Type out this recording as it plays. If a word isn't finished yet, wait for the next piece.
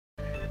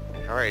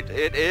All right,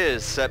 it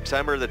is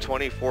September the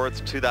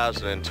 24th,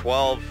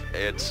 2012.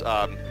 It's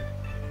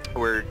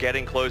we're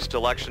getting close to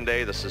Election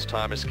Day. This is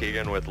Thomas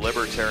Keegan with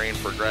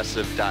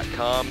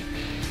LibertarianProgressive.com.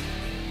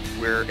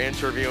 We're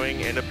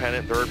interviewing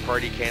independent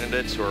third-party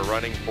candidates who are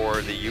running for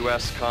the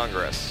U.S.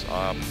 Congress,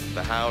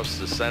 the House,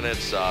 the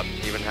Senate,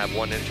 even have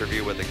one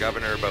interview with the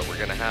governor, but we're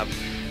going to have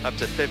up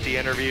to 50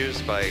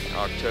 interviews by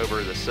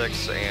October the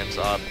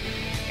 6th.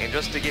 And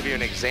just to give you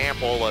an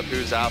example of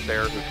who's out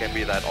there who can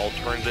be that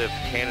alternative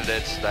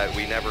candidates that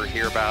we never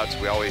hear about,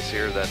 we always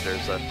hear that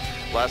there's a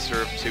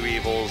lesser of two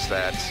evils,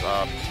 that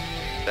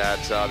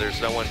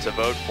there's no one to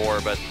vote for,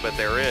 but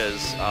there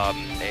is,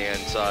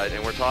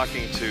 and we're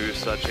talking to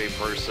such a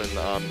person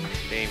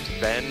named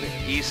Ben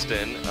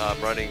Easton,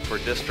 running for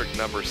district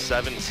number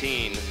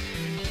 17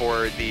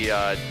 for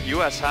the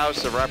U.S.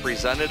 House of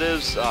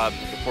Representatives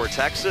for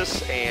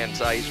Texas, and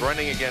he's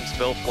running against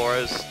Bill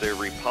Flores, the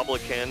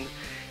Republican.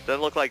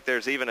 Doesn't look like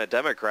there's even a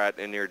Democrat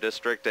in your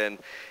district, and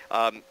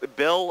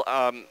Bill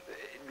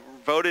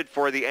voted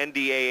for the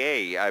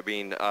NDAA. I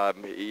mean,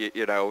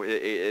 you know,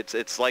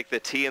 it's like the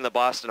T in the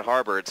Boston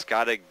Harbor. It's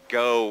got to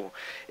go.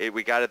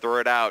 We got to throw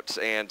it out,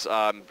 and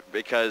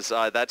because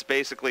that's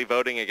basically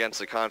voting against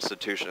the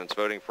Constitution. It's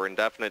voting for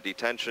indefinite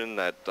detention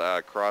that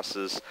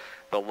crosses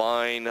the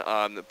line,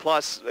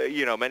 plus,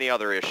 you know, many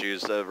other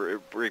issues.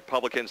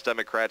 Republicans,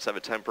 Democrats have a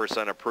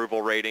 10%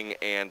 approval rating,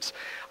 and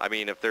I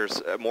mean, if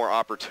there's a more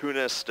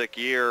opportunistic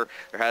year,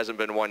 there hasn't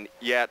been one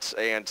yet,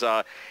 and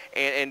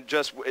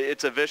just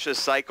it's a vicious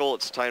cycle.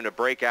 It's time to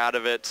break out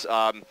of it.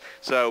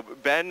 So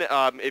Ben,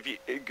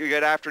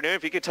 good afternoon.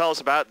 If you could tell us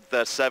about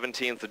the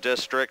 17th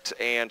district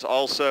and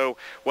also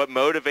what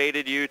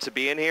motivated you to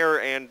be in here,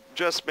 and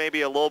just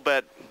maybe a little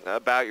bit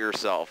about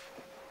yourself.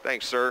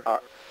 Thanks, sir.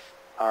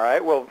 All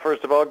right. Well,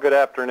 first of all, good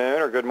afternoon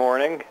or good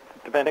morning,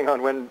 depending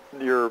on when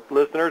your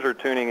listeners are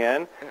tuning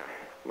in. Yeah.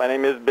 My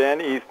name is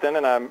Ben Easton,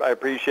 and I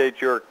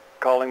appreciate your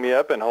calling me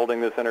up and holding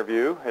this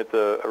interview. It's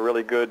a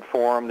really good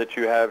forum that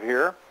you have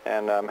here,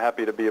 and I'm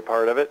happy to be a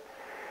part of it.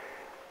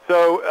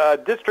 So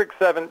District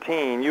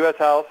 17, U.S.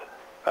 House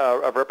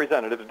of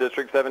Representatives,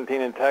 District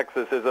 17 in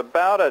Texas, is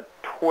about a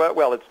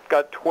it's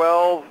got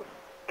 12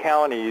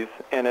 counties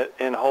in it,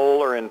 in whole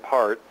or in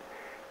part.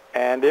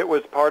 And it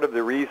was part of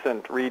the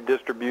recent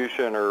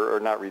redistribution, or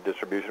not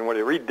redistribution,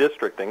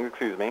 redistricting,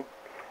 excuse me,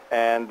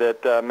 and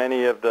that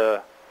many of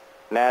the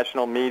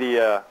national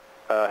media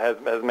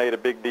has made a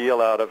big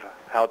deal out of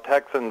how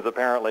Texans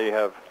apparently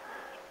have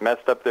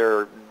messed up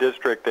their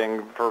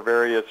districting for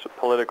various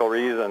political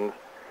reasons.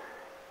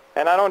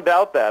 And I don't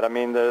doubt that. I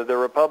mean, the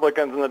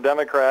Republicans and the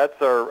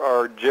Democrats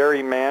are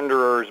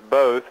gerrymanderers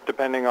both,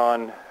 depending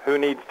on who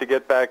needs to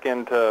get back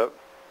into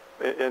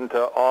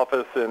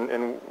office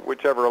in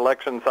whichever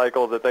election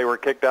cycle that they were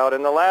kicked out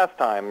in the last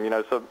time, you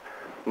know, so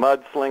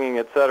mudslinging,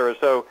 et cetera.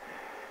 So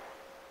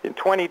in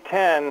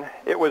 2010,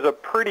 it was a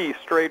pretty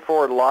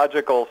straightforward,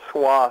 logical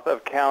swath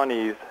of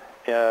counties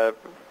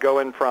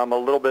going from a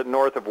little bit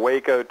north of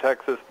Waco,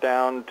 Texas,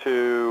 down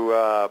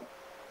to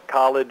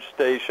College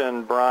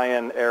Station,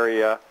 Bryan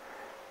area.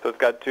 So it's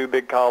got two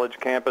big college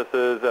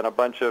campuses and a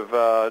bunch of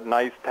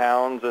nice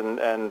towns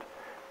and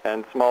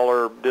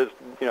smaller,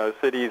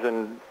 cities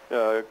and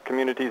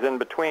communities in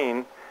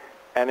between.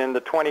 And in the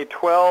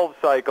 2012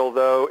 cycle,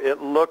 though, it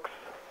looks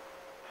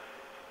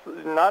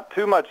not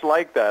too much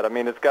like that. I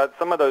mean, it's got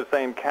some of those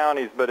same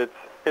counties, but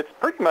it's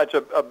pretty much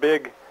a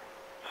big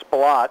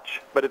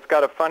splotch, but it's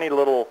got a funny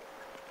little,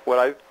 what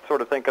I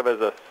sort of think of as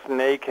a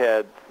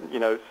snakehead, you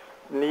know,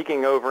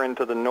 sneaking over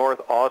into the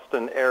North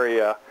Austin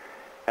area.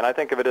 And I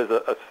think of it as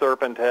a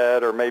serpent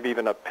head, or maybe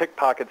even a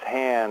pickpocket's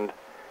hand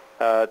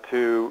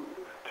to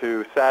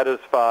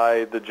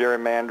satisfy the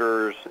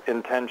gerrymanderers'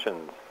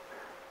 intentions.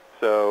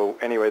 So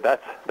anyway,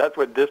 that's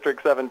what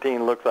District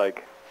 17 looks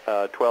like.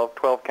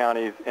 12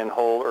 counties in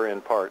whole or in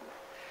part.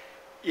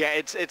 Yeah,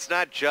 it's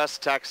not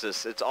just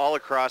Texas. It's all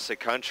across the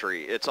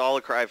country.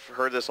 I've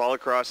heard this all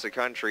across the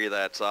country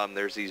that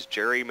there's these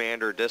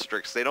gerrymander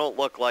districts. They don't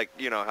look like,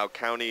 you know, how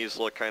counties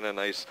look kind of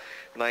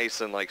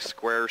nice and like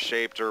square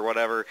shaped or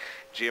whatever,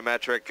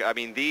 geometric. I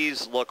mean,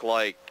 these look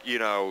like, you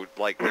know,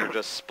 like they're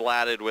just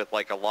splatted with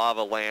like a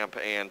lava lamp,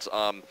 and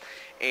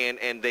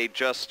they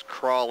just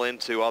crawl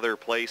into other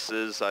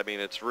places. I mean,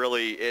 it's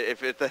really,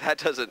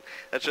 that's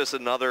just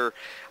another,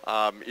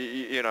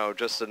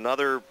 just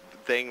another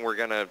thing we're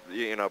going to,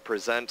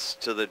 present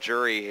to the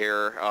jury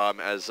here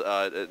as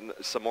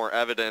some more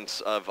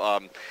evidence of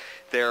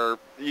their,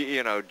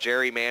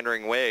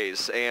 gerrymandering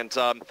ways. And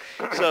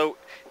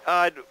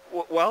I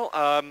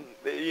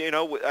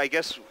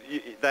guess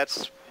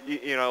that's,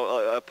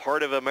 a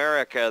part of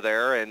America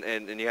there,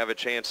 and you have a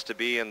chance to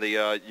be in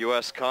the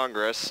U.S.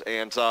 Congress.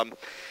 And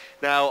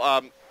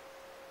now,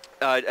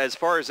 as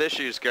far as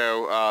issues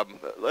go,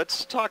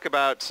 let's talk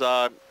about,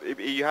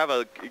 you have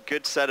a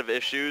good set of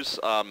issues,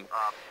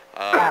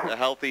 a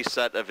healthy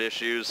set of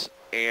issues,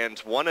 and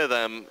one of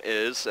them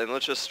is, and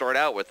let's just start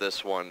out with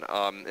this one,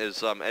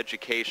 is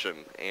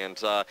education. And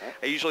I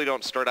usually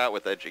don't start out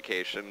with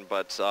education,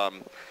 but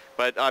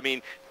I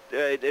mean,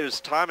 it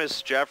was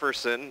Thomas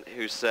Jefferson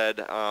who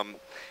said,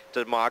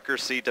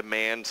 democracy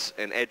demands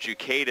an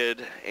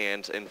educated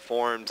and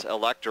informed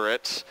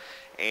electorate.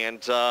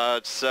 And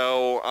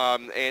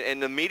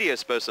and the media is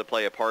supposed to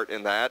play a part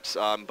in that,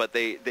 but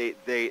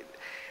they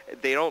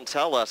don't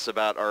tell us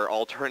about our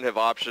alternative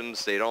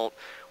options. They don't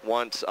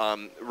want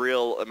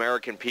real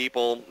American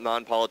people,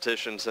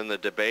 non-politicians in the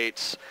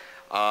debates.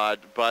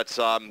 But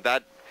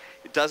that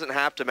it doesn't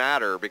have to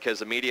matter because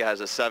the media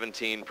has a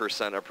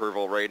 17%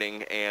 approval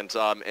rating, and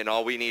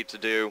all we need to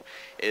do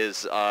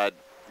is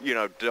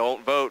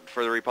don't vote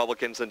for the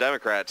Republicans and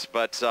Democrats.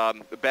 But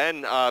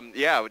Ben,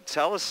 yeah,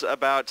 tell us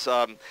about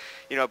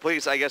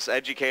please, I guess,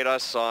 educate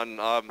us on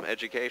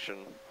education.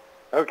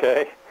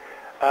 Okay.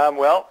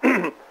 Well,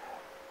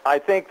 I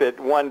think that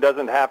one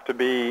doesn't have to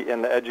be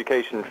in the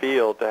education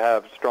field to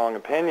have strong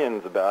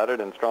opinions about it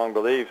and strong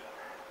beliefs.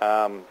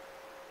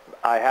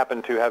 I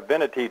happen to have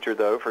been a teacher,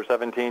 though, for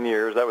 17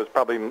 years. That was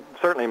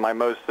certainly my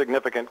most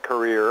significant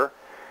career.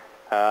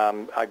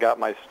 I got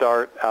my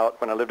start out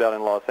when I lived out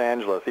in Los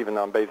Angeles, even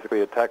though I'm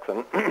basically a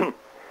Texan.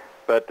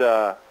 But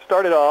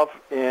started off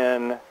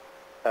in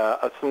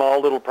a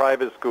small little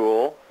private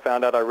school,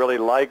 found out I really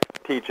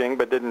liked teaching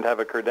but didn't have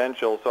a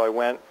credential, so I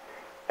went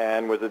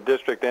and was a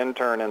district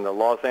intern in the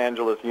Los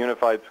Angeles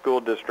Unified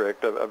School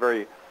District, a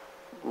very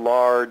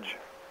large,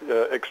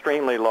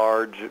 extremely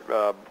large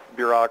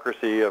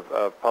bureaucracy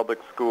of public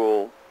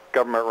school,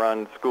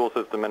 government-run school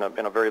system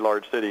in a very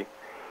large city.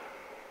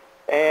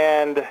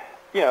 And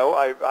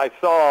I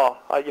saw,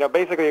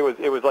 basically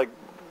it was like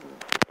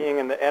being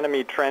in the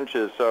enemy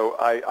trenches. So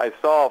I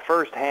saw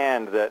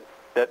firsthand that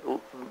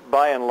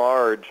by and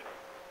large,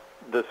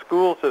 the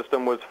school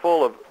system was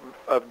full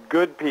of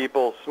good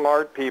people,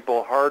 smart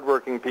people,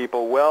 hardworking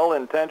people,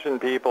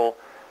 well-intentioned people,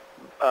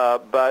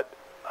 but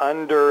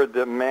under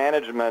the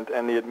management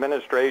and the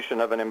administration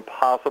of an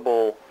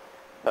impossible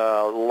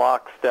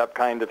lockstep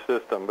kind of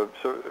system,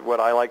 what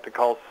I like to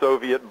call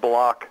Soviet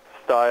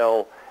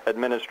bloc-style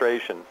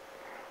administration.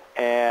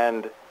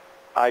 And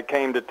I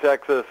came back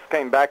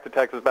to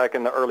Texas back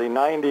in the early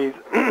 90s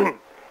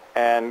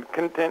and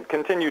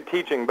continued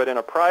teaching, but in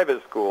a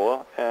private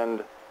school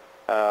and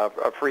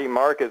a free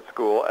market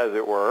school, as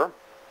it were,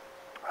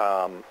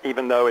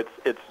 even though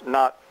it's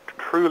not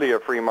truly a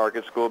free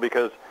market school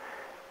because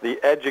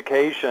the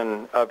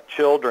education of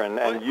children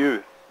and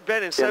youth.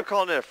 Ben, instead of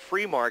calling it a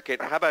free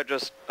market, how about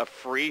just a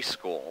free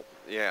school?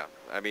 Yeah,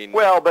 I mean.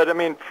 Well, but I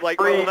mean, like,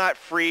 well, not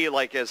free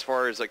like as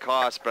far as the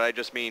cost, but I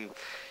just mean,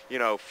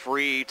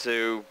 free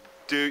to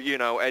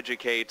do,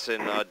 educate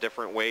in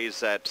different ways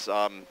that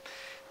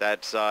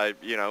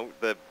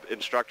the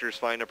instructors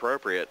find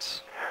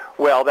appropriate.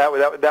 Well,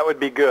 that would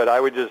be good. I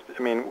would just,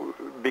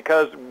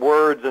 because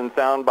words and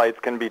sound bites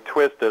can be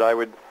twisted,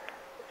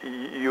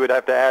 you would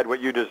have to add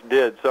what you just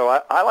did.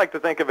 So I like to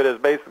think of it as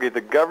basically the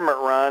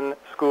government-run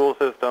school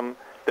system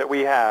that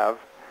we have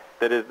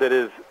that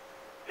is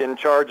in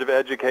charge of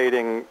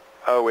educating,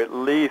 at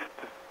least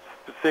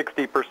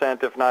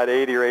 60%, if not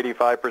 80 or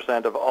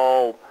 85% of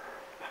all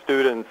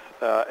students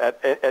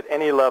at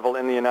any level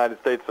in the United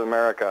States of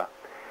America.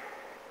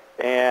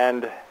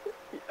 And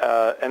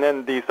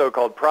then the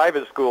so-called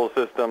private school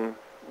system,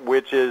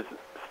 which is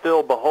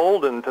still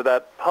beholden to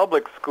that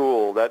public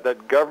school,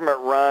 that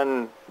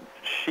government-run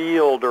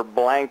shield or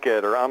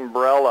blanket or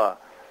umbrella,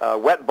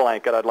 wet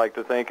blanket, I'd like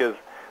to think, is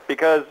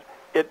because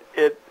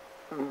it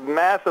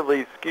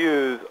massively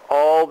skews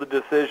all the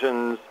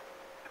decisions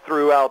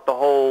throughout the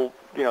whole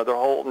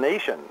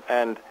nation,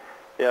 and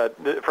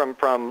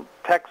from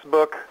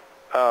textbook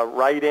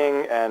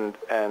writing and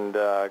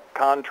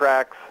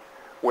contracts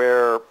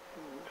where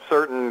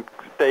certain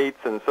states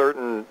and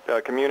certain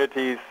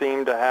communities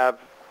seem to have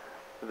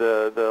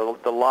the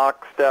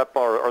lockstep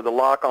or the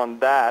lock on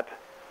that,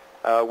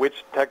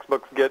 which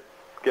textbooks get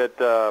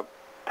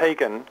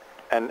taken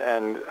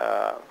and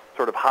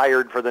sort of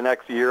hired for the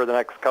next year, the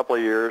next couple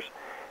of years,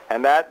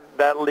 and that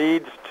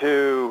leads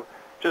to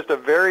just a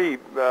very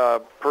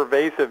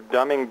pervasive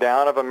dumbing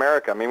down of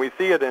America. I mean, we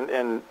see it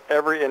in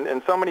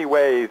so many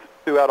ways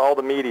throughout all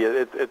the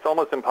media. It's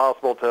almost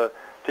impossible to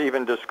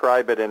even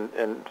describe it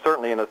in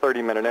certainly in a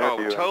 30-minute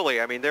interview. Oh,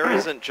 totally. I mean, there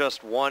isn't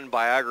just one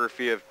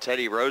biography of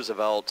Teddy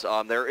Roosevelt.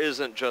 There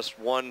isn't just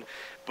one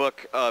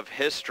book of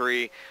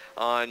history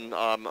on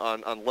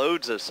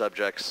loads of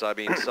subjects. I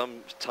mean,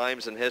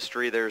 sometimes in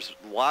history there's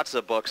lots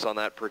of books on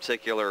that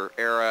particular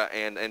era,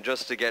 and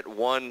just to get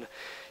one,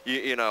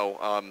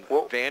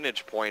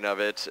 vantage point of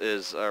it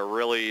is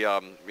really,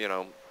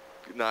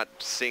 not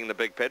seeing the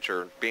big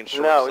picture, being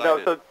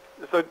short-sighted. No.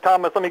 So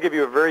Thomas, let me give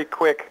you a very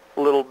quick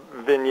little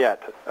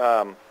vignette.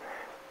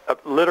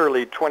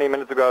 Literally 20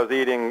 minutes ago, I was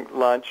eating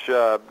lunch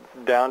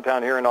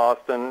downtown here in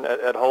Austin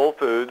at Whole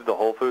Foods, the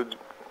Whole Foods,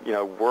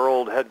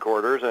 world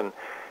headquarters,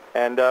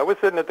 and was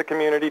sitting at the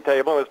community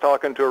table and was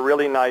talking to a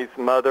really nice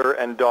mother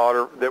and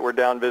daughter that were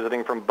down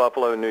visiting from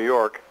Buffalo, New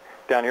York,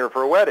 down here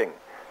for a wedding.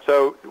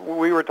 So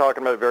we were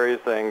talking about various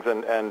things,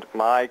 and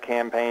my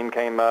campaign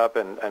came up,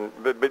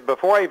 but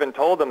before I even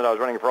told them that I was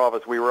running for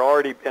office, we were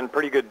already in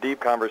pretty good deep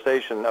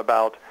conversation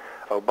about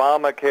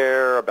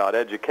Obamacare, about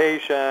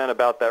education,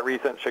 about that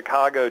recent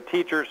Chicago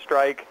teachers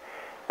strike.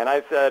 And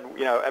I said,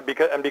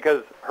 and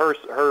because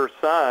her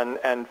son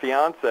and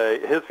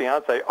his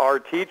fiance are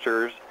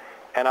teachers,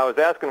 and I was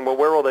asking, well,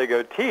 where will they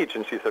go teach?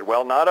 And she said,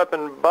 well, not up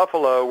in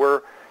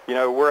Buffalo.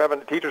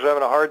 Teachers are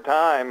having a hard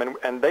time,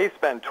 and they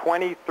spend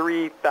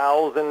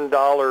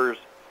 $23,000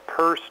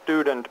 per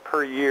student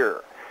per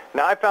year.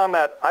 Now I found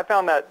that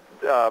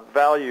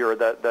value, or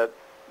that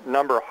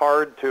number,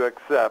 hard to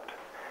accept.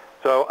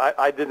 So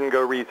I didn't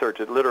go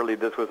research it. Literally,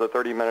 this was a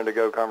 30-minute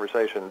ago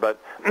conversation. But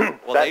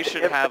well, they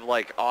should have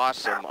like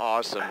awesome.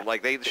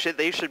 Like they should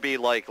be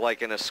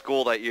like in a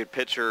school that you'd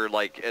picture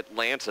like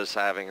Atlantis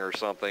having or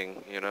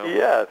something.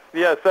 Yes.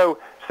 So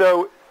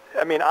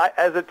I mean,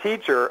 as a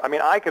teacher,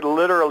 I could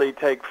literally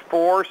take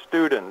 4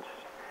 students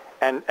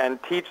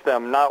and teach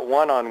them not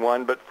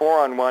one-on-one, but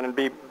 4-on-1, and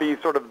be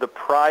sort of the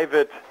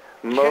private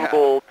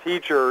mobile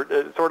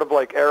teacher, sort of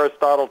like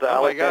Aristotle to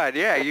Alexander. Oh my God,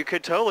 yeah, you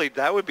could totally,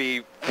 that would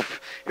be,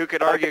 who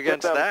could argue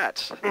against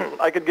that?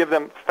 I could give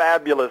them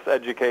fabulous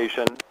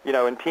education,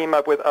 and team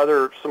up with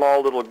other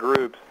small little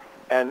groups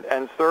and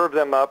serve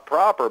them up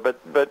proper. But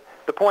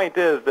the point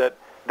is that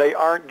they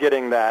aren't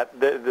getting that.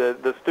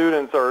 The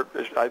students are,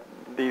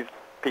 these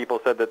people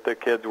said that the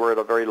kids were at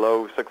a very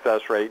low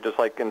success rate, just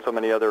like in so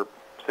many other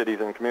cities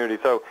and communities.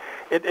 So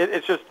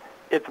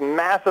it's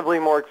massively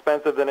more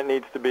expensive than it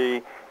needs to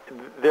be.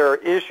 There are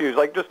issues,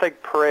 like just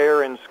take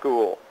prayer in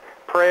school.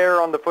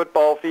 Prayer on the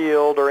football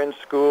field or in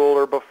school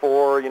or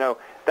before,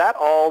 that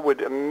all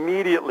would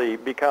immediately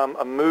become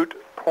a moot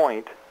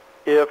point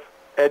if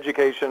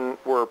education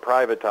were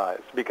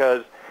privatized.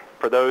 Because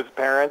for those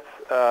parents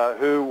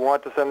who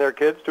want to send their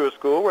kids to a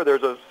school where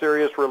there's a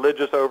serious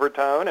religious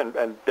overtone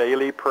and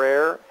daily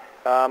prayer,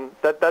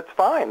 that's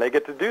fine. They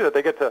get to do that.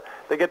 They get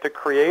to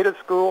create a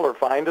school or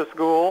find a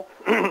school,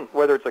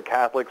 whether it's a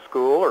Catholic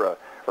school or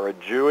a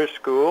Jewish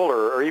school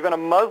or even a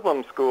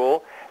Muslim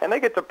school, and they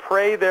get to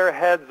pray their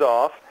heads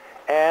off,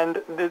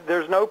 and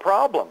there's no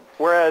problem.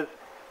 Whereas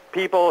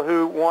people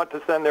who want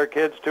to send their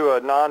kids to a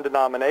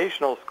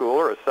non-denominational school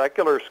or a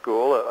secular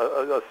school,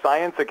 a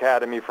science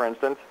academy, for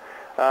instance,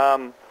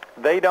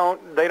 they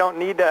don't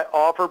need to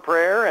offer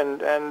prayer,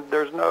 and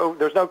there's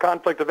no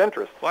conflict of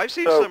interest. Well, I've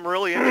seen some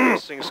really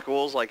interesting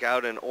schools like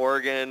out in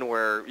Oregon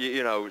where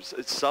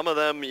some of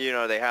them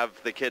they have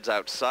the kids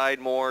outside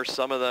more.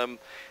 Some of them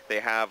they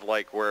have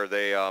like where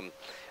they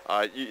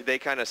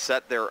kind of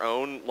set their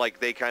own, like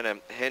they kind of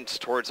hint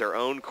towards their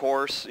own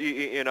course,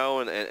 and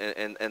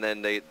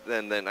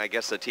then I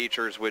guess the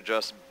teachers would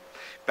just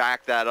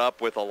back that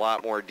up with a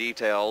lot more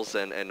details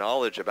and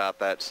knowledge about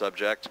that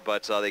subject,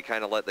 but they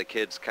kind of let the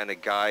kids kind of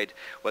guide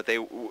what they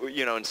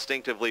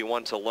instinctively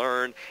want to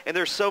learn. And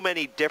there's so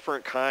many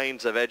different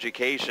kinds of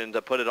education.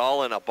 To put it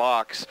all in a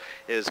box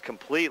is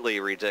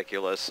completely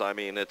ridiculous. I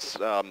mean, it's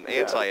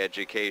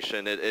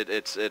anti-education.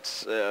 It's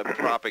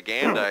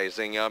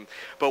propagandizing.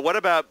 But what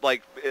about,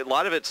 like, a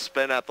lot of it's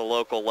spent at the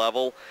local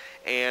level,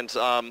 and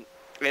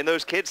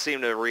those kids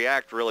seem to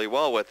react really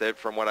well with it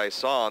from what I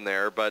saw on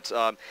there. But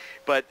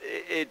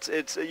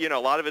it's a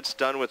lot of it's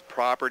done with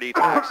property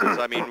taxes.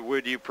 I mean,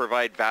 would you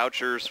provide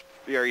vouchers?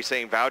 Are you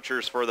saying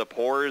vouchers for the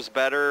poor is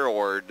better,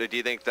 or do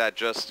you think that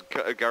just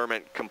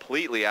government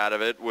completely out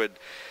of it would,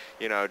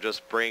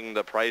 just bring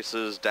the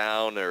prices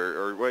down,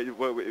 or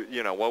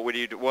what would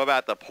you do? What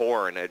about the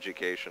poor in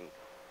education?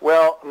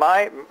 Well,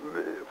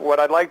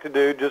 what I'd like to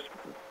do, just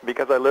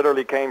because I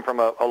literally came from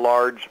a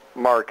large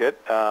market.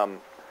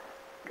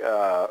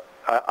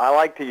 I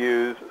like to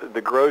use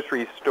the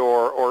grocery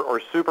store or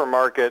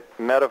supermarket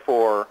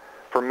metaphor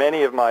for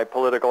many of my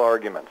political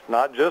arguments,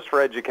 not just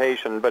for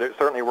education, but it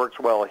certainly works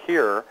well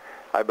here,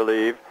 I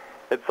believe.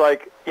 It's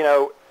like,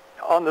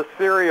 on the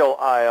cereal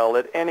aisle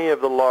at any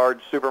of the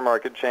large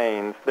supermarket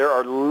chains, there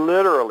are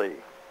literally,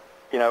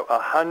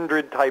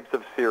 100 types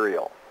of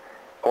cereal.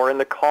 Or in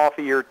the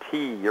coffee or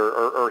tea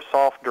or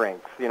soft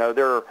drinks,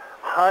 there are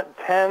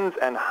tens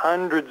and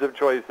hundreds of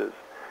choices.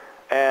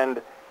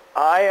 And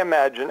I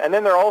imagine, and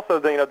then there are also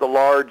the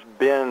large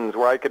bins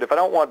where I could, if I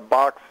don't want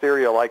boxed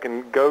cereal, I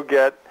can go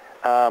get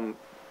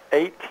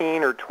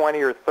 18 or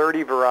 20 or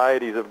 30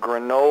 varieties of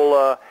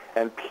granola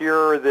and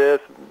pure this,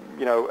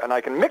 and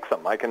I can mix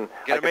them. Gonna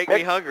make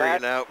me hungry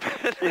now.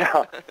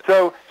 Yeah.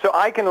 So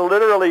I can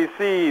literally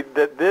see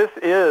that this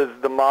is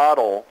the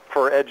model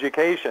for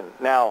education.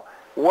 Now,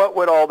 what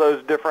would all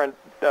those different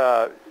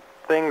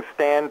things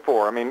stand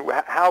for? I mean,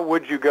 how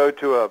would you go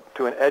to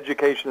an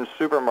education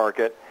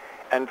supermarket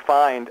and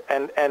find,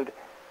 and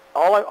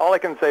all I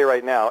can say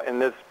right now in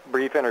this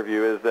brief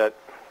interview is that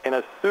in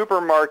a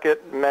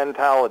supermarket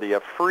mentality, a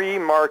free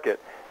market,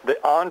 the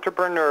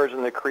entrepreneurs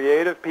and the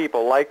creative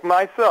people like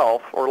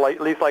myself, or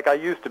at least like I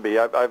used to be,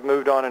 I've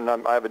moved on and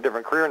I have a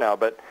different career now,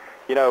 but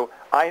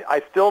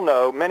I still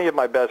know many of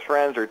my best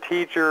friends are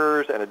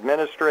teachers and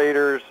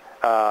administrators,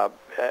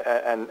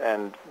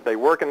 and they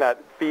work in that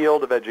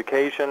field of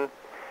education,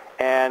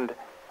 and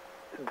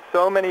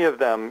so many of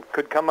them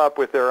could come up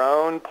with their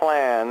own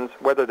plans,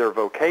 whether they're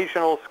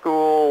vocational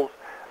schools,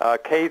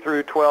 K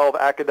through 12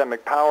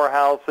 academic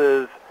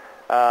powerhouses,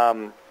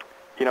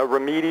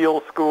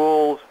 remedial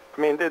schools.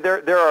 I mean,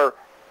 there are,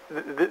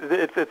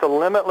 it's a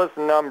limitless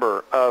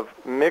number of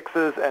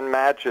mixes and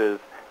matches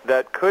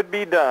that could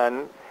be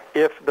done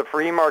if the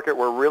free market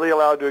were really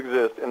allowed to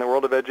exist in the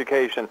world of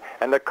education,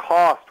 and the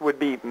cost would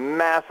be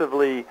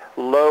massively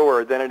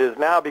lower than it is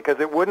now, because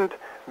it wouldn't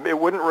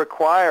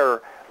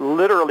require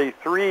literally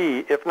 3,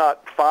 if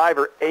not 5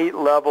 or 8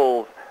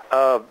 levels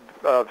of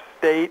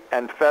state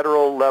and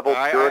federal level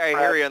bureaucrats. I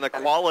hear you, and the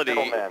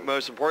quality,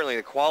 most importantly,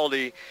 the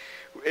quality,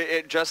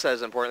 it just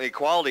as importantly,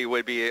 quality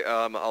would be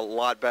a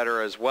lot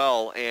better as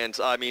well. And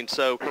I mean,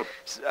 so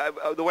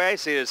the way I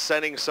see it is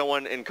sending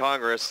someone in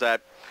Congress that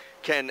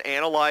can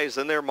analyze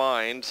in their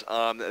minds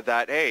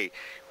that, hey,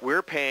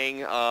 we're paying,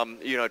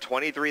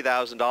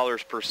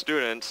 $23,000 per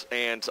student,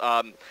 and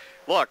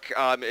look,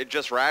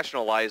 just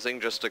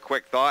rationalizing, just a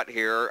quick thought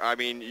here, I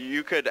mean,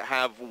 you could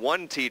have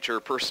 1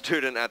 teacher per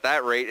student at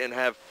that rate and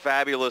have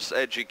fabulous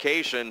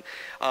education,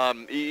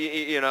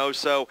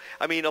 so,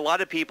 I mean, a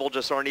lot of people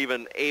just aren't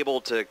even able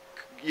to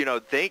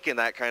think in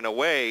that kind of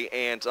way,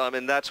 and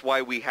that's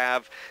why we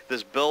have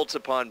this built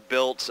upon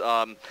built,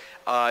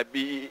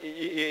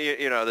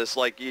 this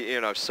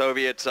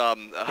Soviet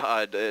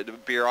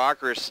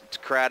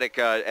bureaucratic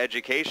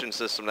education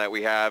system that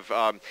we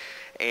have,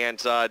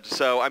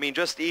 so I mean,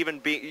 just even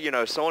be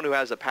someone who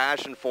has a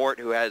passion for it,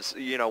 who has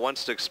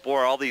wants to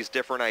explore all these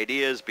different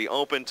ideas, be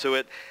open to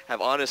it,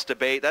 have honest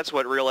debate. That's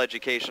what real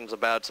education's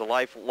about. It's a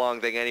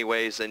lifelong thing,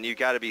 anyways, and you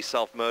got to be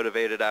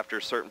self-motivated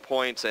after certain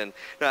points. And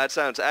that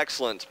sounds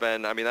excellent,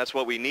 Ben. I mean, that's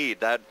what we need.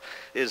 That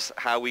is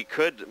how we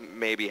could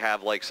maybe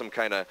have like some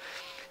kind of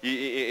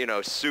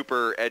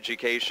super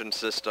education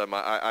system.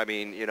 I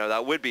mean,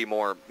 that would be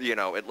more,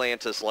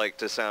 Atlantis-like,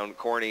 to sound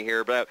corny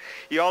here. But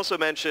you also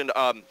mentioned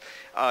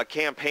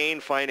campaign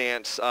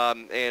finance,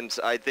 and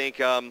I think,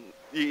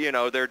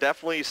 there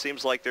definitely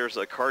seems like there's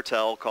a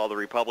cartel called the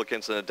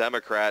Republicans and the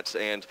Democrats.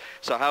 And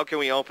so how can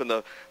we open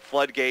the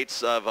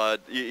floodgates of,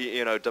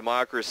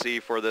 democracy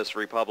for this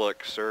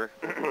republic, sir?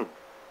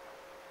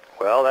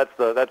 Well, that's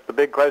the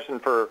big question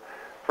for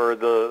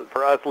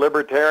us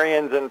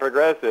libertarians and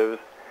progressives.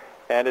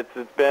 And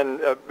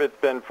it's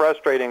been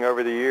frustrating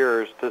over the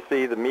years to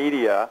see the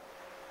media,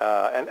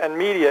 and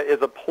media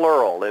is a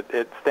plural.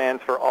 It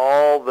stands for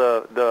all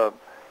the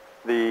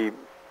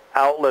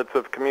outlets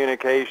of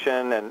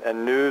communication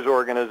and news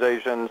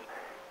organizations.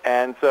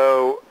 And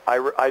so I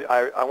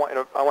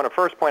want to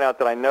first point out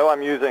that I know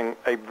I'm using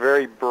a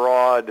very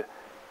broad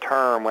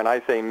term when I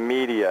say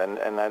media,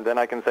 and then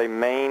I can say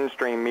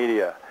mainstream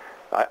media.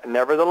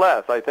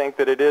 Nevertheless, I think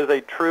that it is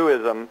a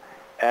truism.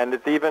 And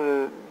it's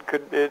even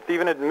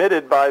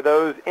admitted by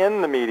those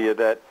in the media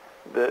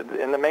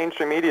in the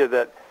mainstream media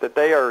that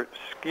they are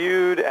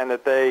skewed, and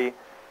that they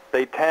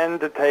tend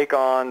to take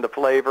on the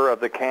flavor of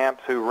the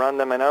camps who run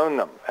them and own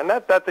them. And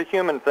that's a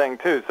human thing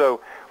too.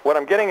 So what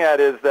I'm getting at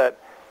is that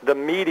the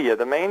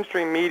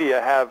mainstream media,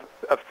 have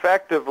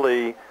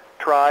effectively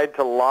tried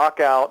to lock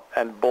out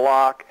and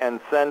block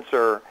and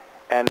censor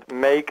and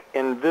make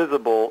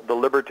invisible the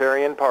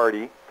Libertarian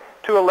Party,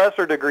 to a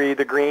lesser degree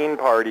the Green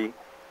Party,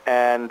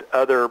 and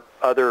other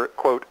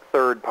quote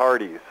third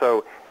parties.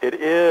 So it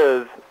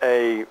is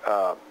I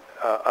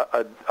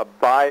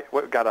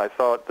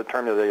saw the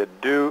term today, a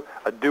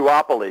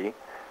duopoly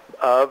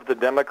of the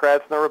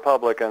Democrats and the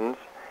Republicans,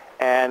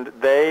 and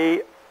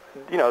they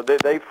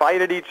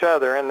fight at each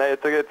other, and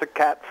it's a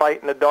cat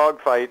fight and a dog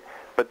fight,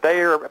 but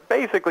they are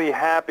basically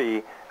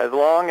happy as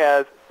long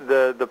as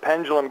the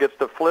pendulum gets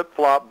to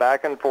flip-flop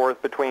back and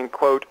forth between,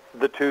 quote,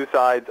 the 2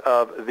 sides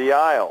of the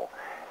aisle.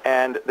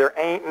 And there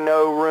ain't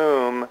no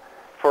room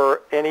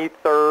for any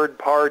third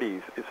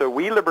parties. So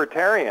we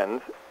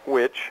libertarians,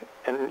 which,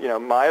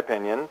 in my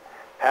opinion,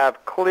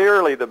 have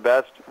clearly the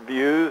best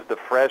views, the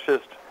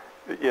freshest,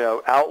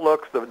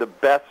 outlooks, the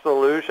best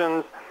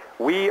solutions,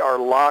 we are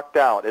locked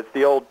out. It's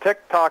the old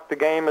tick-tock, the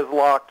game is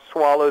locked,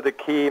 swallow the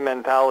key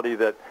mentality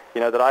that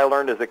I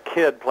learned as a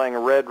kid playing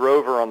Red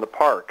Rover in the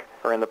park.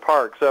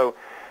 So,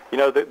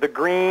 the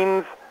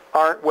Greens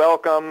aren't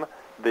welcome.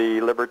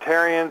 The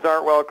Libertarians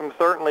aren't welcome.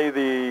 Certainly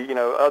the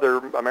other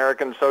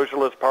American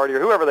Socialist Party or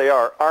whoever they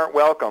are aren't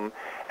welcome.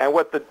 And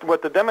what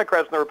the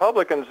Democrats and the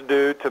Republicans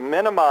do to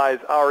minimize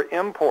our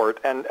import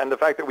and the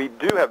fact that we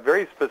do have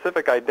very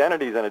specific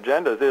identities and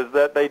agendas is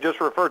that they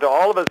just refer to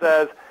all of us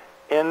as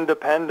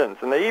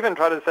independents. And they even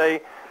try to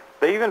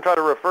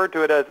refer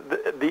to it as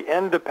the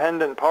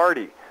independent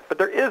party. But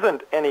there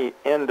isn't any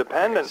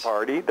independent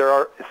party. There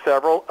are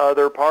several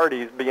other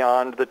parties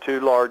beyond the 2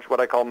 large, what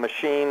I call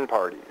machine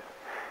parties.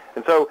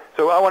 And so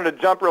I wanted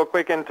to jump real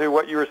quick into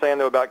what you were saying,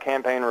 though, about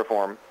campaign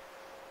reform.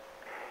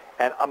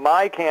 And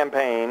my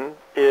campaign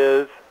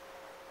is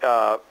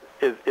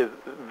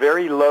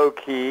very low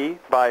key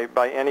by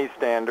any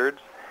standards.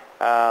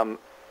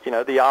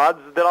 The odds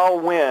that I'll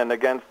win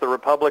against the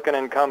Republican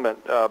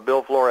incumbent,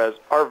 Bill Flores,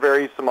 are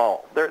very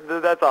small.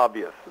 That's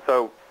obvious.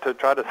 So to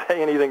try to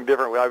say anything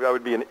different, I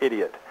would be an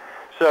idiot.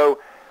 So,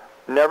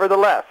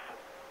 nevertheless,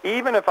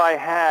 even if I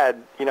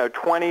had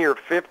 20 or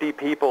 50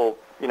 people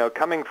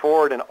coming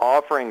forward and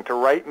offering to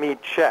write me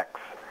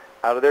checks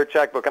out of their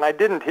checkbook, and I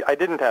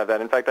didn't have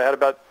that. In fact,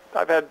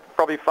 I've had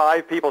probably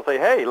 5 people say,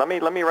 "Hey, let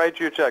me write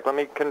you a check, let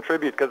me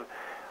contribute," because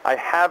I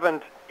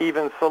haven't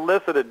even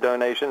solicited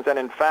donations. And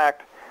in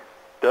fact,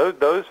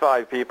 those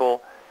 5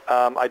 people,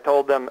 I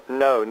told them,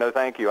 no,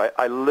 thank you.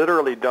 I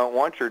literally don't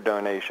want your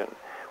donation.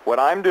 What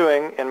I'm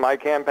doing in my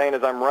campaign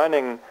is I'm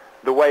running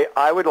the way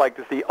I would like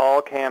to see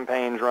all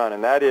campaigns run,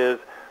 and that is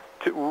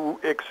to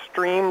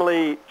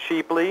extremely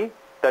cheaply,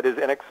 that is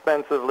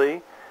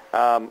inexpensively.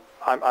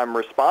 I'm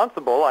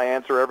responsible. I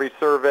answer every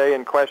survey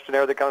and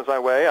questionnaire that comes my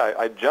way.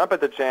 I jump at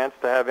the chance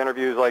to have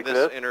interviews like this.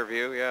 This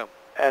interview, yeah.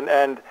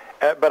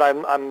 But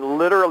I'm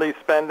literally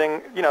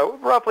spending,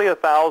 roughly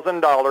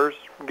 $1,000,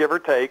 give or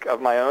take,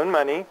 of my own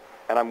money,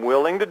 and I'm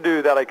willing to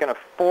do that. I can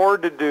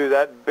afford to do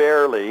that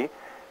barely,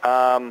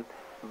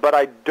 but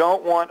I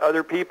don't want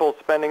other people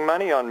spending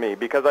money on me,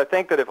 because I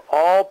think that if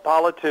all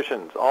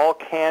politicians, all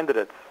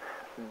candidates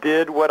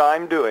did what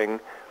I'm doing,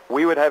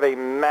 we would have a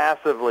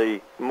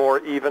massively more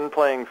even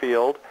playing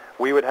field.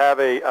 We would have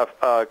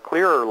a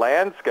clearer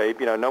landscape,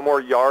 no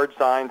more yard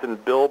signs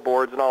and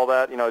billboards and all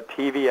that,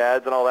 TV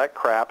ads and all that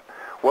crap.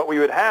 What we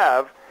would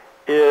have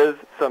is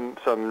some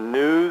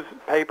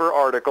newspaper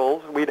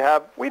articles.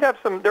 There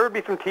would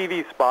be some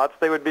TV spots.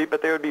 But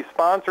they would be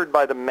sponsored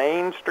by the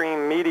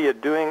mainstream media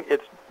doing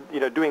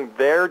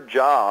their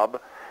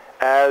job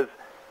as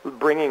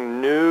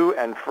bringing new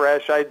and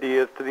fresh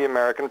ideas to the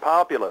American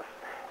populace.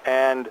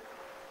 And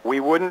we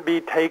wouldn't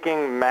be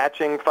taking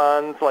matching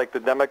funds like the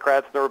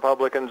Democrats and the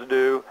Republicans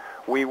do.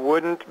 We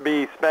wouldn't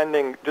be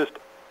spending just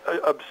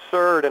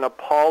absurd and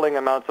appalling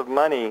amounts of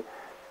money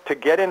to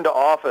get into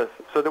office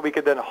so that we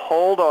could then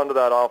hold on to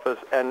that office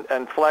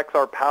and flex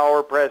our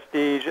power,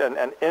 prestige,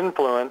 and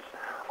influence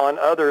on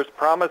others,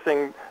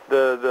 promising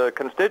the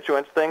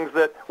constituents things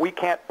that we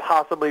can't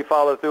possibly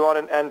follow through on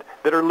and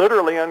that are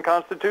literally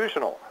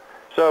unconstitutional.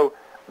 So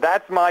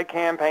that's my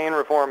campaign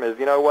reform is,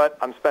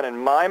 I'm spending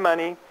my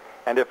money,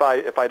 and if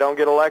I don't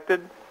get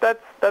elected,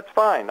 that's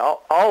fine.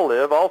 I'll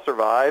live, I'll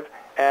survive,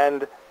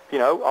 and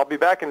I'll be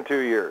back in 2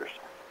 years.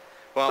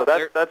 Well,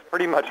 so that's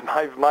pretty much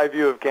my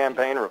view of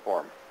campaign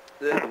reform.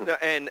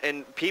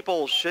 And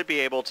people should be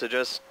able to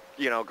just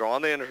go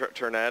on the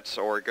internet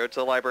or go to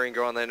the library and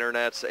go on the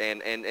internet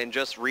and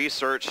just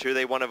research who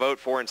they want to vote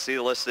for and see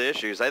the list of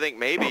issues. I think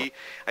maybe,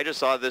 I just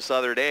saw this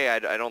other day, I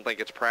don't think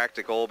it's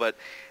practical, but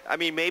I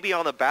mean, maybe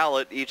on the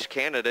ballot, each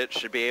candidate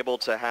should be able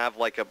to have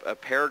like a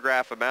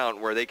paragraph amount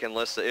where they can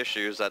list the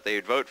issues that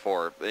they'd vote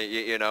for,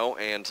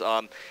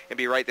 and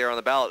be right there on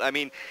the ballot. I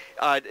mean,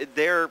 I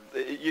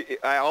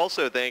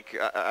also think,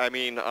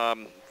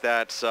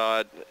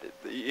 that,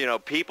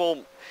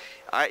 people,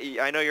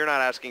 I know you're not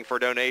asking for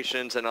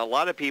donations, and a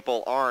lot of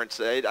people aren't.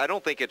 I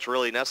don't think it's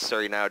really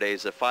necessary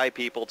nowadays. If 5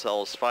 people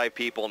tells 5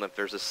 people, and if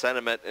there's a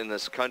sentiment in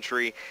this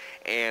country,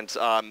 and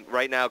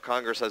right now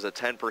Congress has a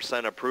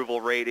 10%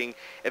 approval rating,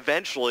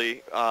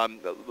 eventually,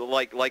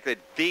 like the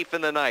thief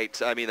in the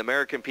night, I mean, the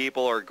American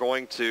people are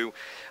going to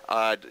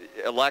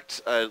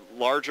elect a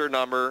larger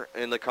number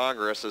in the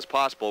Congress as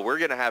possible. We're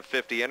going to have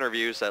 50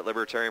 interviews at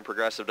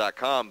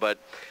libertarianprogressive.com, but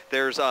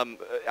there's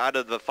out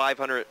of the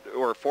 500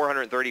 or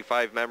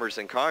 435 members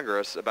in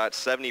Congress, about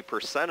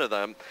 70% of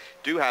them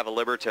do have a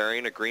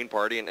Libertarian, a Green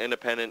Party, and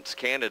independent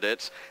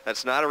candidates.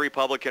 That's not a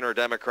Republican or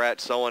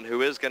Democrat, someone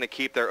who is going to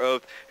keep their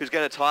oath, who's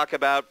going to talk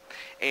about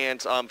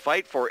and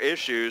fight for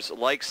issues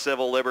like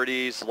civil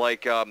liberties,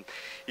 like a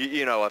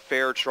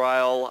fair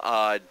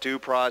trial, due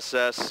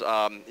process,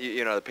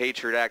 the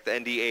Patriot Act, the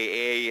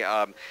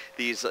NDAA,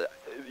 these,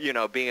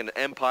 being an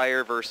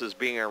empire versus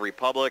being a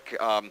republic,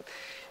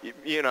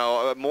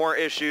 more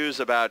issues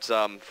about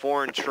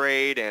foreign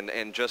trade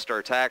and just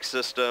our tax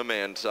system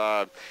and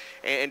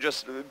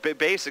just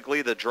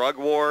basically the drug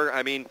war.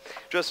 I mean,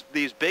 just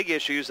these big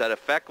issues that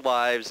affect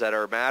lives, that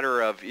are a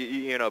matter of,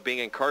 being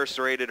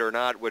incarcerated or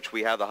not, which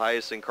we have the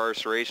highest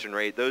incarceration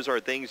rate. Those are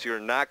things you're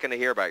not going to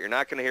hear about. You're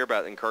not going to hear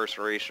about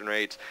incarceration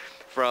rates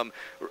from,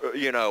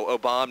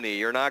 Obama.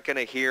 You're not going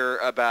to hear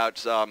about,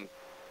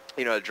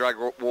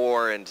 drug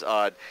war and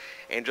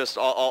just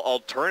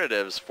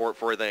alternatives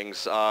for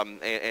things,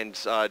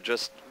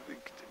 just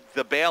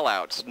the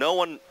bailouts. No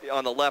one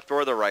on the left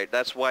or the right,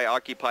 that's why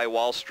Occupy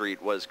Wall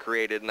Street was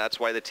created, and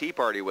that's why the Tea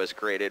Party was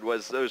created,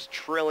 was those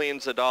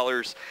trillions of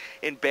dollars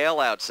in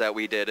bailouts that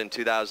we did in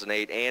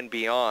 2008 and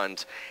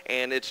beyond.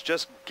 And it's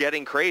just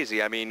getting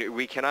crazy. I mean,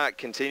 we cannot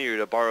continue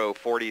to borrow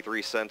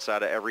 43 cents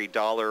out of every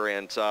dollar.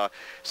 And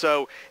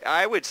so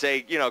I would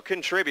say,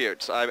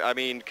 contribute. I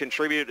mean,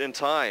 contribute in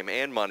time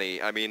and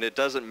money. I mean, it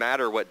doesn't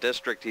matter what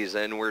district he's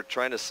in. We're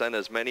trying to send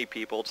as many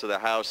people to the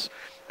House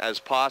as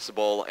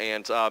possible,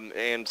 and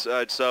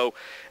so,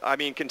 I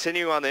mean,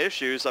 continue on the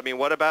issues. I mean,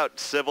 what about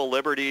civil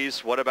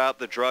liberties? What about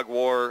the drug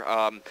war?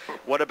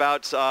 What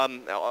about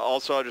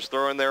also, I'll just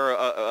throw in there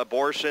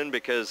abortion,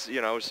 because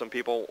some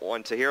people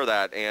want to hear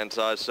that. And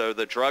so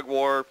the drug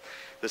war,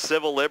 the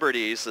civil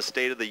liberties, the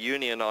State of the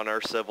Union on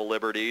our civil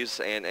liberties,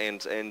 and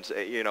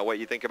you know, what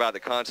you think about the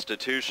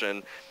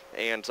Constitution,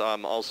 and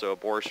also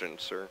abortion,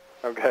 sir.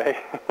 Okay.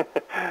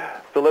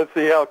 So let's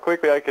see how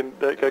quickly I can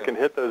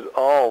hit those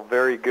all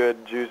very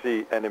good,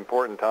 juicy, and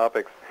important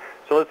topics.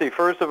 So let's see.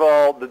 First of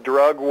all, the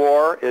drug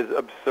war is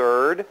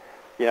absurd.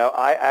 You know,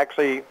 I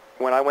actually,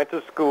 when I went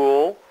to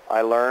school,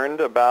 I learned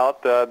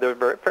about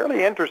the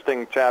fairly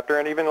interesting chapter,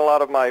 and even a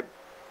lot of my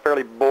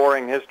fairly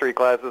boring history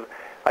classes,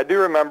 I do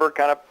remember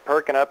kind of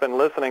perking up and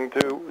listening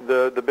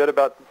to the bit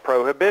about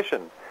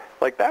prohibition.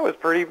 Like, that was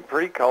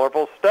pretty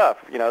colorful stuff.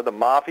 You know, the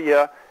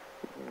mafia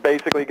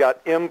basically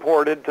got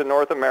imported to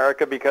North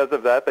America because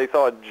of that. They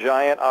saw a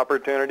giant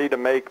opportunity to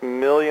make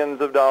millions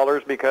of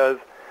dollars because,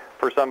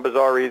 for some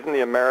bizarre reason,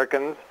 the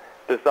Americans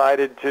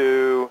decided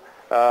to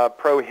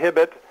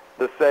prohibit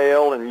the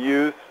sale and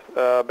use,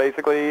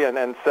 basically,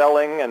 and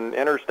selling and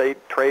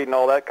interstate trade and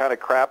all that kind of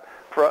crap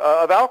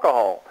of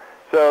alcohol.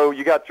 So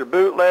you got your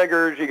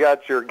bootleggers, you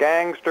got your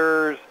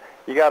gangsters,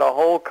 you got a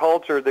whole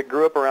culture that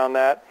grew up around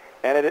that,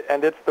 and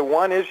it's the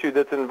one issue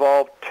that's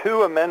involved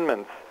 2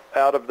 amendments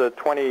out of the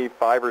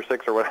 25 or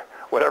 6 or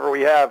whatever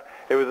we have.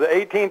 It was the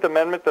 18th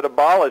Amendment that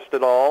abolished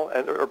it all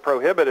or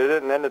prohibited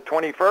it, and then the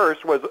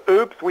 21st was,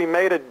 oops, we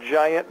made a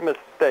giant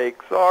mistake,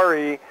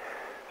 sorry.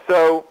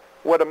 So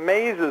what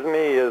amazes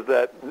me is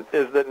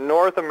that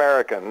North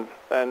Americans,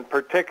 and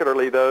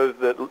particularly those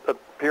that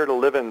appear to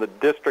live in the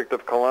District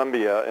of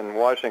Columbia in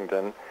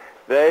Washington,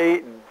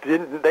 they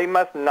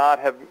must not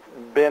have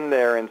been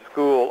there in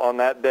school on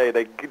that day.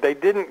 They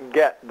didn't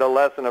get the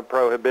lesson of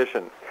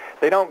prohibition.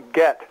 They don't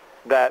get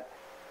that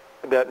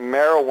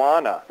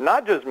marijuana,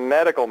 not just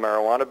medical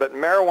marijuana, but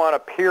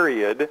marijuana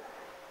period,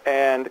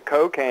 and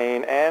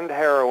cocaine and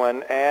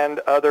heroin and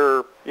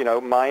other, you know,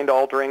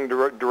 mind-altering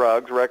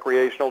drugs,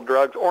 recreational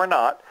drugs or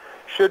not,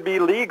 should be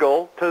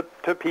legal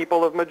to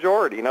people of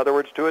majority. In other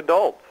words, to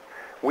adults.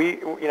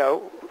 You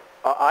know,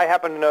 I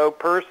happen to know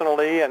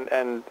personally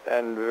and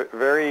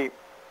very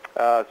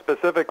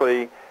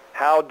specifically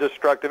how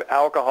destructive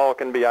alcohol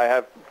can be. I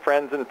have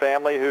friends and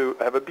family who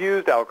have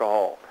abused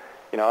alcohol.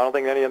 You know, I don't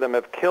think any of them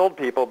have killed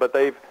people, but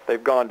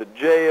they've gone to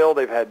jail,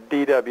 they've had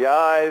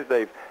DWIs,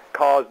 they've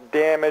caused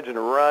damage and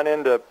run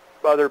into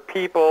other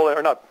people,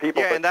 or not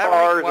people, but and that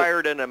cars.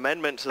 Required an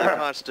amendment to the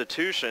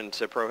Constitution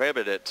to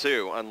prohibit it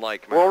too,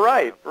 unlike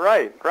marijuana.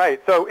 Well,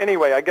 right. So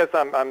anyway, I guess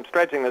I'm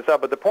stretching this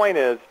up, but the point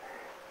is,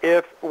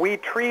 if we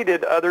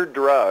treated other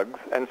drugs,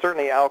 and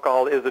certainly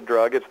alcohol is a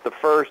drug, it's the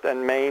first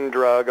and main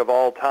drug of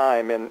all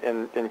time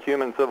in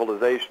human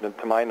civilization,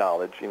 to my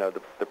knowledge, you know,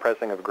 the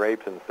pressing of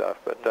grapes and stuff,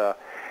 but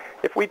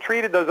if we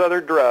treated those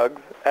other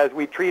drugs as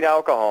we treat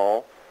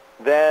alcohol,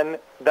 then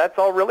that's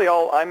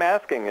all I'm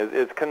asking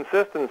is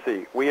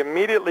consistency. We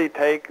immediately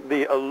take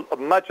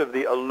much of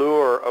the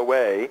allure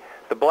away.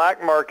 The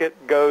black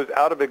market goes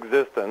out of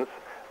existence.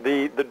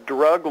 The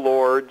drug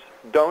lords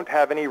don't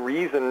have any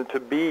reason to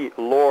be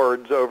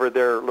lords over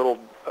their little,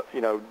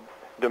 you know,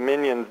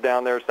 dominions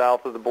down there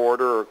south of the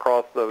border or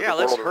across the yeah, world.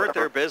 let's hurt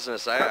their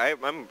business.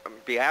 I'm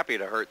be happy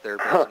to hurt their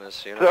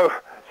business. You know?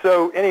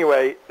 So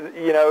anyway,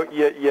 you know,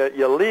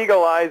 you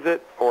legalize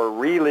it or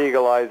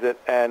re-legalize it,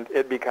 and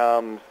it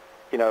becomes,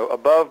 you know,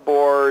 above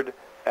board.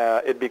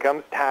 It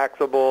becomes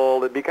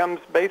taxable. It becomes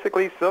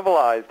basically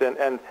civilized,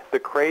 and the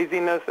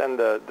craziness and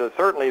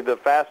certainly the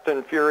fast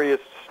and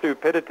furious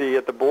stupidity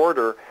at the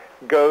border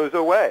goes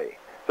away.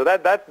 So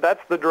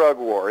that's the drug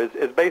war.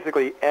 Is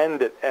basically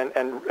end it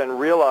and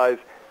realize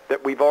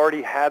that we've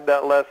already had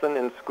that lesson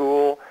in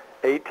school.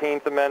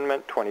 18th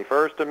Amendment,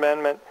 21st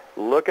Amendment.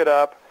 Look it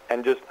up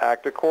and just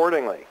act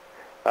accordingly.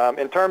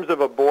 In terms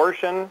of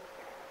abortion,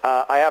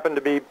 I happen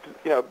to be,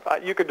 you know,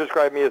 you could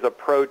describe me as a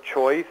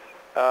pro-choice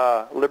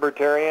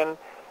libertarian.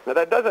 Now,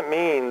 that doesn't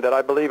mean that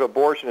I believe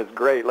abortion is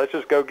great. Let's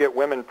just go get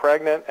women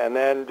pregnant and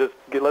then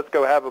let's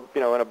go have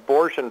an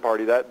abortion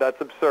party. That's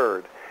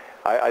absurd.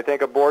 I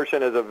think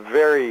abortion is a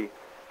very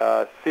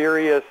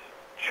serious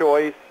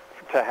choice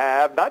to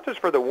have, not just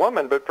for the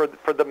woman, but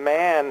for the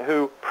man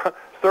who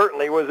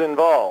certainly was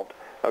involved.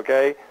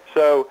 Okay,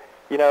 so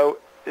you know,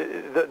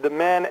 the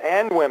men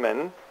and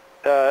women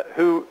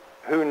who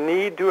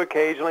need to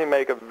occasionally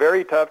make a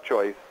very tough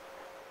choice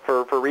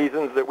for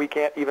reasons that we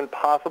can't even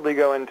possibly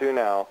go into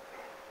now,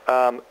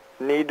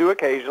 need to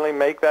occasionally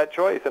make that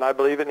choice, and I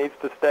believe it needs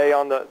to stay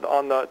on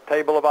the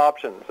table of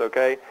options.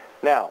 Okay,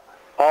 now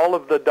all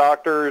of the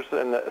doctors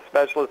and the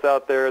specialists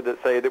out there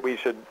that say that we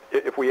should,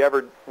 if we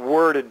ever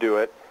were to do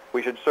it,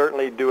 we should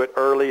certainly do it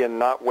early and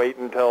not wait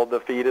until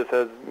the fetus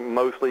has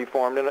mostly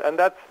formed, and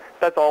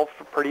that's all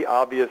pretty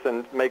obvious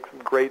and makes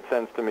great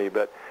sense to me.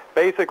 But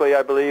basically,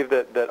 I believe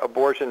that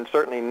abortion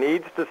certainly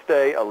needs to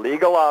stay a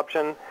legal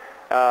option,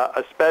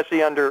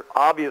 especially under,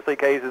 obviously,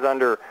 cases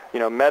under, you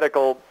know,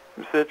 medical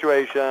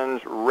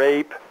situations,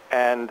 rape,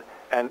 and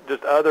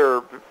just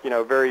other, you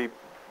know, very,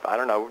 I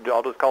don't know,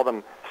 I'll just call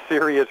them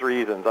serious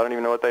reasons. I don't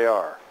even know what they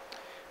are.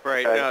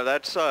 Right. Okay? No,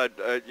 that's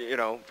you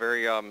know,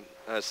 very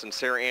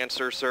sincere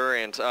answer, sir.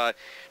 And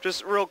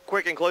just real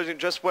quick in closing,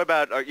 just what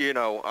about you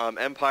know,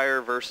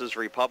 empire versus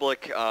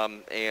republic,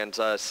 and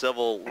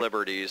civil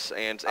liberties,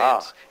 and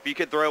if you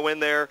could throw in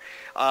there,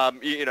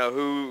 you know,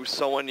 who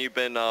someone you've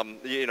been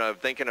you know,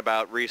 thinking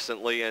about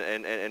recently,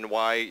 and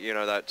why, you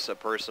know, that's a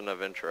person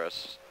of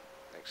interest.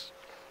 Thanks.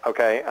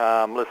 Okay.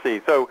 Let's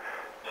see. So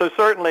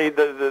certainly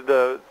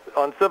the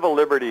on civil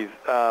liberties,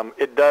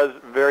 it does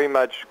very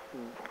much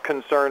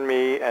concern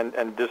me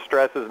and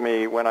distresses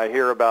me when I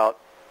hear about,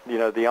 you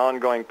know, the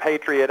ongoing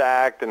Patriot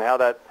Act and how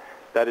that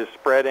is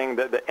spreading,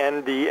 the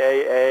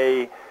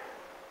NDAA,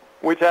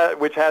 which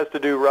has to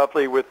do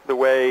roughly with the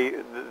way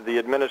the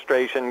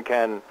administration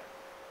can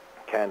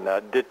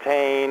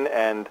detain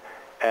and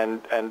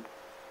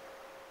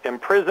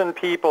imprison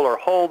people or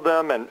hold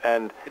them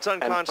and It's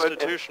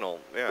unconstitutional.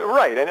 Yeah.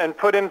 Right, and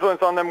put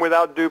influence on them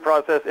without due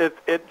process.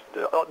 It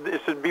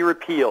should be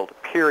repealed,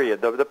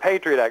 period. The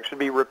Patriot Act should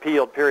be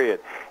repealed, period.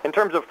 In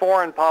terms of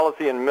foreign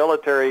policy and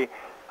military,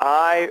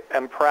 I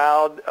am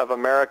proud of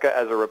America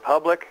as a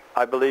republic.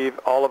 I believe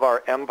all of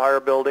our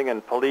empire building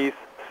and police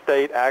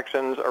state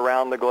actions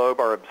around the globe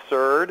are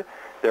absurd.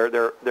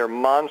 They're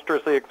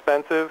monstrously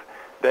expensive.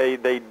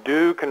 They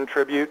do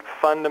contribute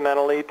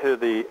fundamentally to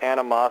the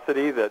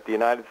animosity that the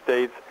United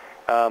States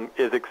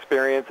is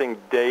experiencing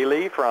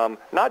daily from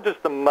not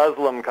just the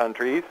Muslim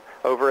countries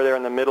over there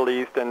in the Middle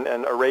East and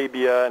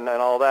Arabia and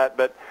all that,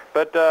 but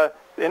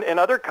in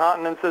other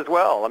continents as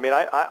well. I mean,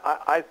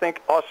 I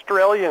think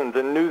Australians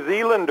and New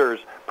Zealanders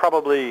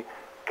probably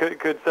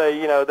could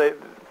say, you know,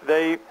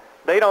 they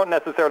don't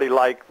necessarily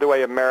like the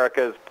way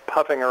America is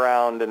puffing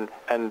around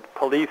and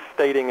police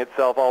stating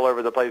itself all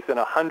over the place in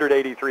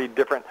 183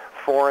 different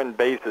foreign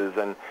bases,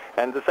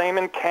 and the same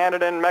in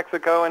Canada and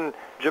Mexico and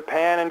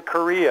Japan and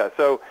Korea.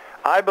 So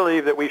I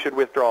believe that we should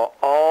withdraw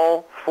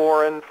all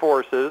foreign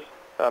forces,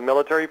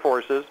 military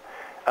forces,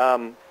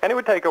 and it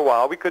would take a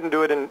while. We couldn't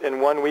do it in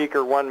 1 week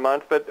or 1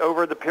 month, but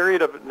over the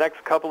period of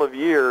next couple of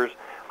years,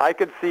 I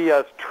could see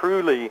us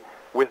truly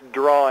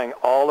withdrawing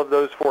all of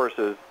those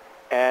forces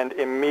and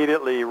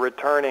immediately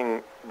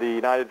returning the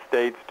United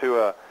States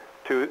to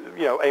you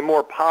know, a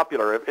more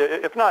popular,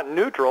 if not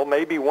neutral,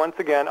 maybe once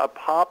again a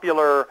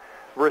popular,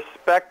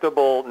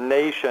 respectable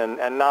nation,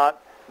 and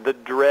not the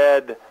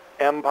dread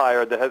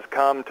empire that has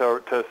come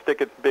to stick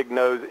its big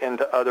nose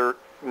into other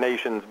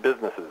nations'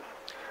 businesses.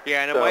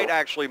 Yeah, and it might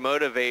actually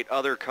motivate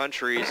other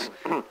countries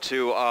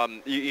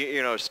to,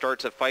 you know, start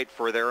to fight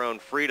for their own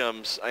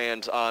freedoms,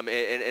 and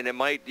it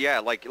might, yeah,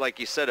 like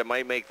you said, it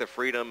might make the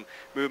freedom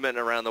movement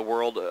around the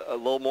world a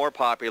little more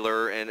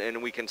popular, and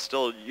we can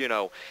still, you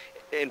know,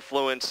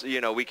 influence, you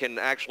know, we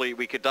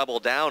could double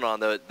down on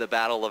the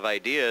battle of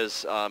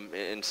ideas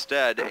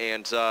instead,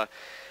 and so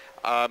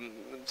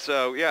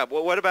yeah.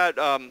 Well, what about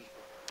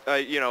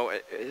you know,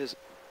 his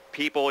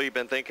people you've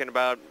been thinking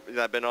about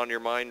that have been on your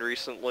mind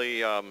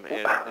recently,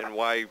 and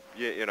why,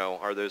 you know,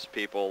 are those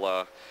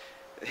people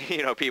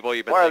you know, people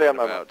you've been thinking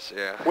about?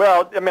 Yeah.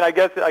 Well, I mean, I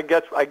guess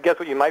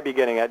what you might be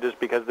getting at, just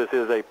because this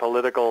is a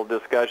political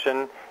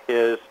discussion,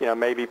 is, you know,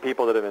 maybe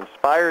people that have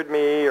inspired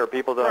me or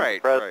people that I'm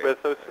impressed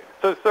with.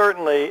 So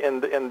certainly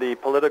in the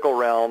political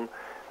realm,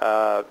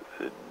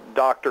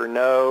 Dr.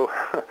 No,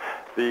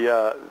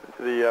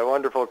 the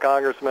wonderful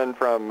congressman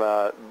from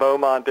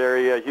Beaumont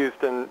area,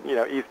 Houston, you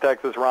know, East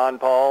Texas, Ron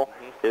Paul,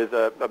 is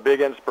a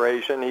big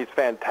inspiration. He's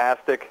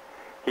fantastic.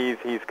 He's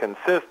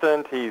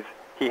consistent.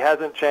 He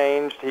hasn't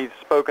changed. He's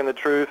spoken the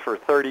truth for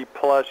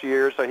 30-plus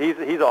years, so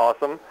he's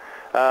awesome.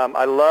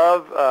 I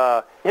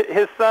love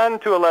his son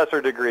to a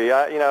lesser degree.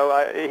 You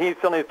know, he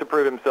still needs to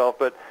prove himself,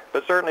 but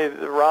certainly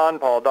Ron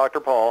Paul,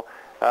 Dr. Paul,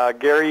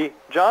 Gary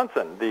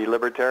Johnson, the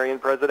Libertarian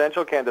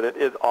presidential candidate,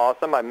 is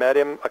awesome. I met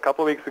him a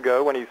couple of weeks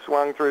ago when he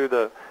swung through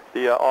the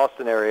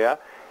Austin area,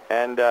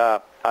 and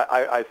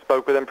I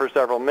spoke with him for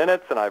several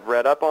minutes, and I've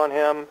read up on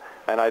him.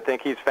 And I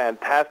think he's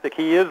fantastic.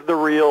 He is the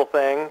real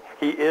thing.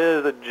 He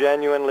is a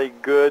genuinely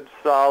good,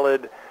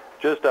 solid,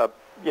 just a,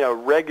 you know,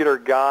 regular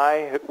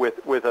guy with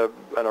a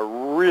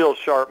real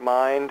sharp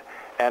mind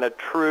and a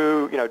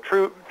true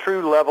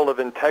level of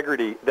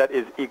integrity that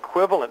is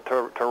equivalent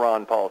to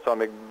Ron Paul. So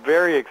I'm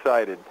very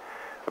excited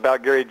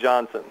about Gary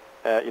Johnson,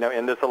 you know,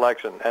 in this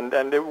election. And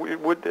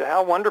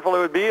how wonderful it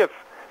would be if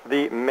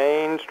the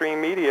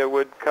mainstream media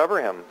would cover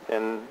him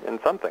in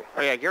something.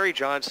 Oh yeah, Gary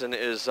Johnson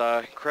is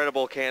a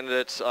credible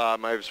candidate. I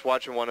was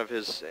watching one of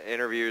his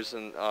interviews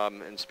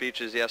and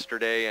speeches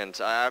yesterday, and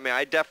I mean,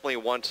 I definitely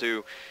want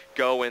to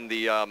go in the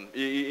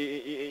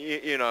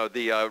you know,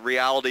 the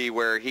reality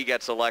where he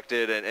gets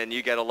elected and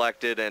you get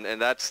elected,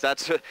 and that's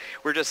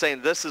we're just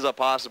saying this is a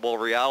possible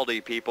reality,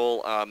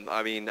 people.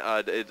 I mean,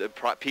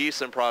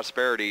 peace and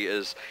prosperity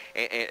is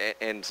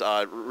and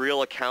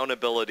real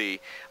accountability.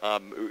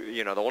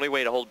 You know, the only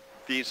way to hold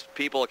these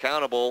people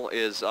accountable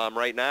is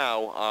right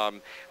now.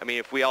 I mean,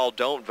 if we all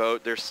don't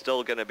vote, they're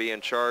still going to be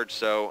in charge.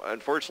 So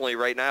unfortunately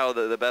right now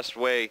the best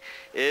way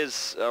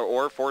is,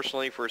 or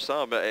fortunately for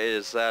some,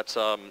 is that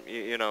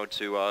you know,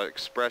 to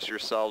express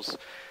yourselves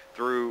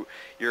through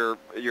your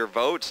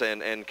votes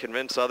and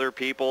convince other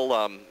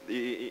people,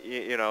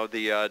 you know,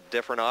 the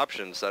different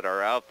options that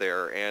are out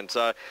there. And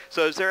so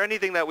is there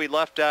anything that we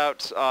left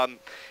out,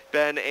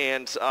 Ben?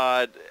 And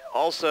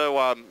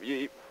also,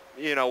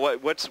 you know,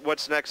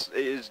 what's next?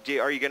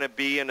 Are you going to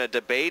be in a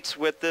debate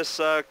with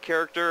this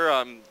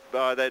character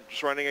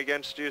that's running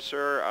against you,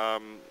 sir?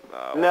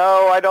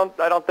 No, I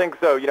don't think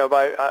so. You know,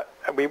 Bill,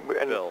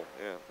 yeah.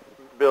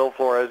 Bill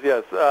Flores,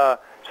 yes. So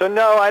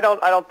no, I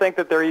don't think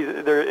that there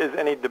is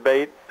any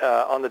debate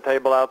on the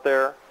table out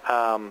there.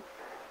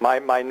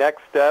 My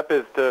next step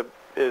is to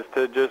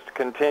just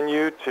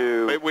continue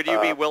to. But would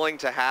you be willing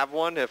to have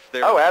one if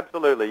there? Oh,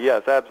 absolutely,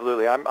 yes,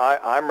 absolutely.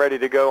 I'm ready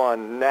to go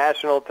on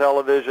national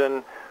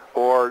television,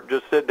 or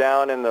just sit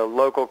down in the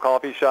local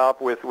coffee shop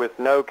with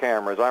no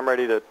cameras. I'm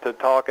ready to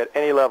talk at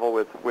any level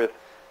with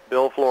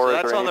Bill Flores.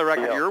 So that's or on the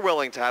record. else. You're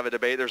willing to have a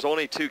debate. There's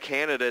only 2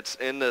 candidates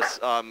in this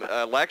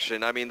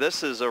election. I mean,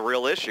 this is a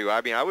real issue.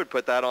 I mean, I would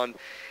put that on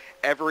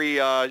every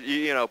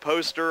you know,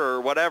 poster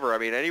or whatever. I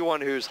mean,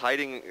 anyone who's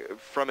hiding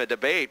from a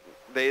debate,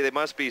 they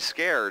must be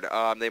scared.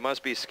 They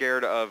must be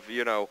scared of,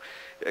 you know,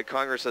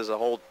 Congress as a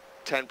whole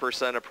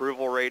 10%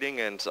 approval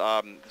rating, and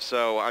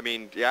so I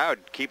mean, yeah, I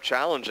would keep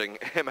challenging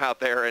him out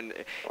there, and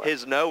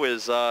his no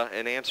is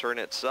an answer in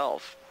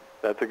itself.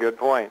 That's a good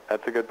point.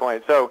 That's a good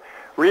point. So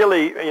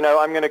really, you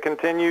know, I'm going to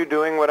continue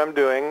doing what I'm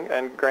doing,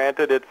 and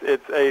granted,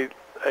 it's a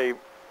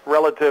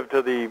relative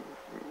to the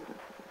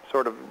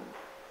sort of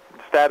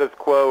status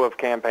quo of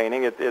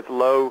campaigning. It's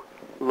low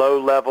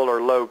level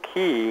or low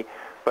key,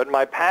 but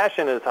my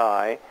passion is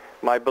high.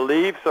 My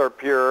beliefs are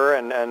pure,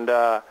 and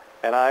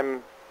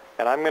I'm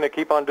going to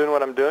keep on doing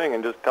what I'm doing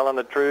and just telling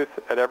the truth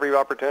at every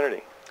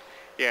opportunity.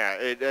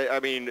 Yeah, I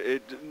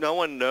mean, no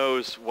one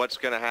knows what's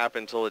going to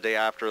happen until the day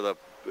after the,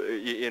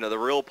 you know, the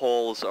real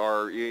polls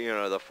are, you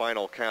know, the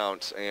final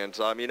counts, and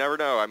you never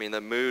know. I mean,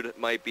 the mood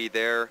might be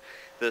there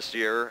this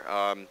year.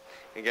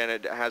 Again,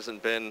 it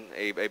hasn't been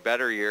a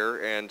better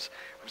year, and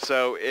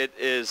so it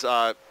is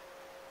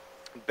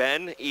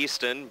Ben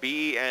Easton,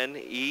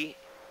 BENEASTON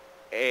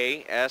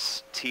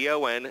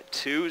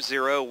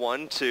 2012,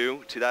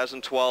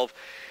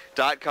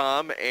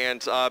 2012.com,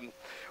 and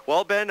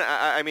well, Ben,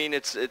 I mean,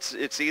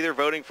 it's either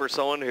voting for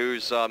someone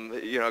who's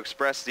you know,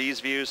 expressed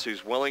these views,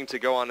 who's willing to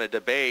go on a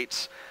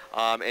debate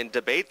and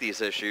debate these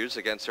issues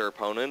against their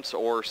opponents,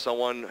 or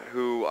someone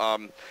who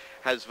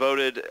has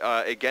voted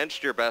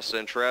against your best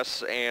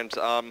interests and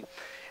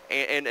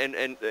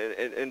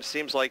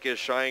seems like is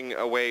shying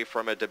away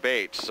from a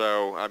debate.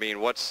 So, I mean,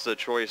 what's the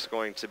choice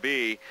going to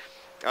be?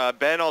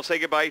 Ben, I'll say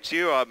goodbye to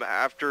you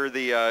after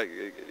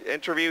the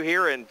interview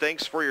here, and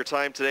thanks for your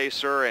time today,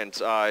 sir, and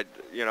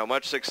you know,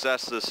 much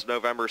success this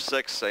November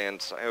 6th,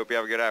 and I hope you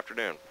have a good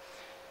afternoon.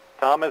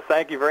 Thomas,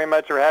 thank you very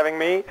much for having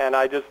me, and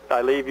I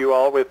leave you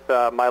all with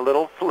my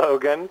little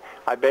slogan.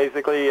 I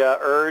basically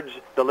urge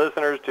the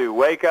listeners to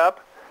wake up,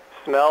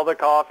 smell the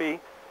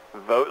coffee,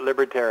 vote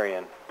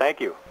Libertarian.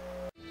 Thank you.